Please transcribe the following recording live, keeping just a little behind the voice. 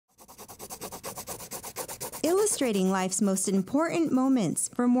illustrating life's most important moments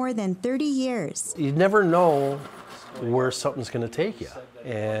for more than 30 years. You never know where something's going to take you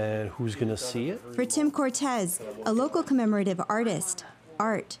and who's going to see it. For Tim Cortes, a local commemorative artist,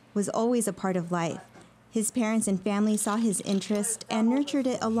 art was always a part of life. His parents and family saw his interest and nurtured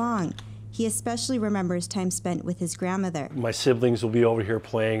it along. He especially remembers time spent with his grandmother. My siblings will be over here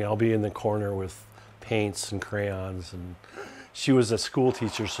playing. I'll be in the corner with paints and crayons. And she was a school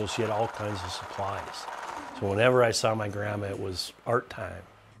teacher, so she had all kinds of supplies. So whenever I saw my grandma, it was art time.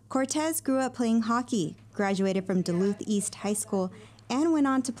 Cortez grew up playing hockey, graduated from Duluth East High School, and went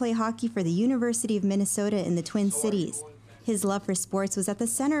on to play hockey for the University of Minnesota in the Twin Cities. His love for sports was at the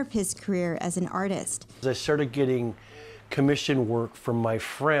center of his career as an artist. I started getting commission work from my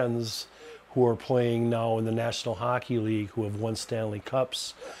friends who are playing now in the National Hockey League, who have won Stanley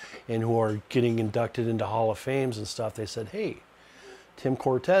Cups and who are getting inducted into Hall of Fames and stuff. They said, hey, Tim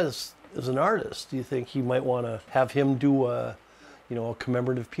Cortes is an artist. Do you think you might want to have him do a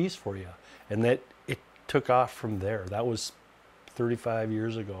commemorative piece for you? And that it took off from there. That was 35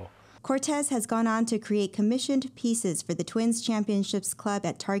 years ago. Cortez has gone on to create commissioned pieces for the Twins Championships Club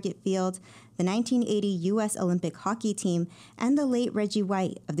at Target Field, the 1980 U.S. Olympic hockey team, and the late Reggie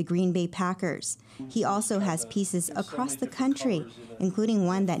White of the Green Bay Packers. He also has pieces across the country, including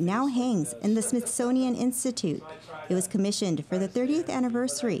one that now hangs in the Smithsonian Institute. It was commissioned for the 30th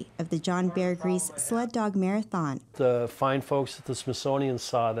anniversary of the John Bear Grease Sled Dog Marathon. The fine folks at the Smithsonian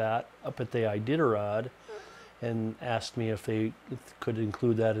saw that up at the Iditarod and asked me if they could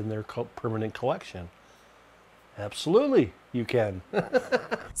include that in their permanent collection. Absolutely, you can.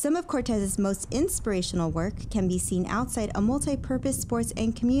 Some of Cortez's most inspirational work can be seen outside a multi-purpose sports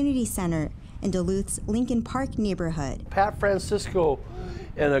and community center in Duluth's Lincoln Park neighborhood. Pat Francisco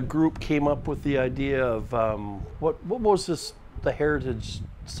and a group came up with the idea of what was the Heritage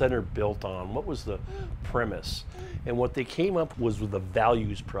Center built on? What was the premise? And what they came up was with the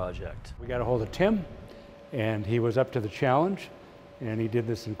Values Project. We got a hold of Tim, and he was up to the challenge, and he did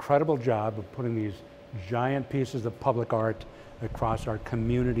this incredible job of putting these giant pieces of public art across our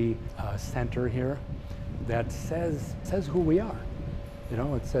community center here that says who we are. You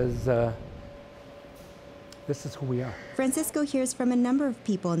know, it says this is who we are. Francisco hears from a number of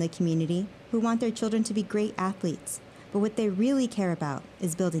people in the community who want their children to be great athletes, but what they really care about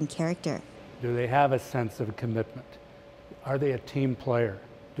is building character. Do they have a sense of commitment? Are they a team player?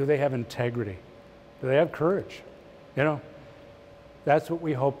 Do they have integrity? Do they have courage? You know, that's what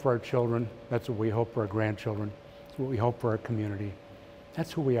we hope for our children. That's what we hope for our grandchildren. That's what we hope for our community.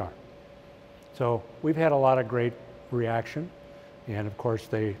 That's who we are. So we've had a lot of great reaction. And of course,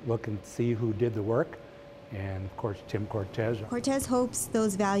 they look and see who did the work. And of course, Tim Cortes. Cortez hopes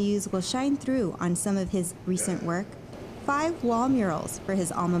those values will shine through on some of his recent work. 5 wall murals for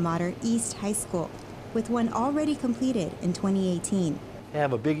his alma mater, East High School, with one already completed in 2018. They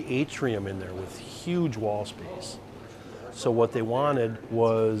have a big atrium in there with huge wall space. So what they wanted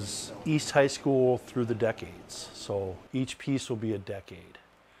was East High School through the decades. So each piece will be a decade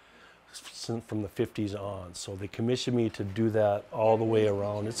from the 50s on. So they commissioned me to do that all the way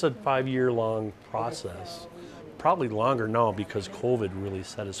around. It's a 5-year-long process. Probably longer now because COVID really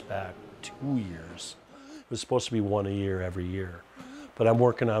set us back 2 years. It was supposed to be one a year every year. But I'm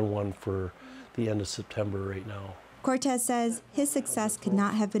working on one for the end of September right now. Cortez says his success could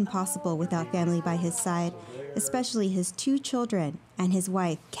not have been possible without family by his side, especially his 2 children and his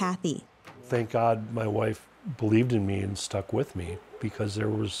wife, Kathy. Thank God my wife believed in me and stuck with me, because there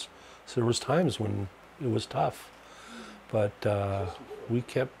was times when it was tough. But we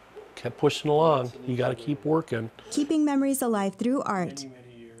kept pushing along. You got to keep working. Keeping memories alive through art.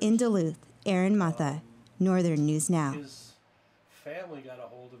 In Duluth, Erin, Northern News Now. His family got a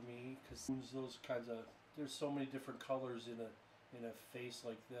hold of me because those kinds of. There's so many different colors in a face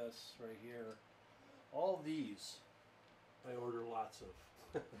like this right here. All these, I order lots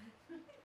of.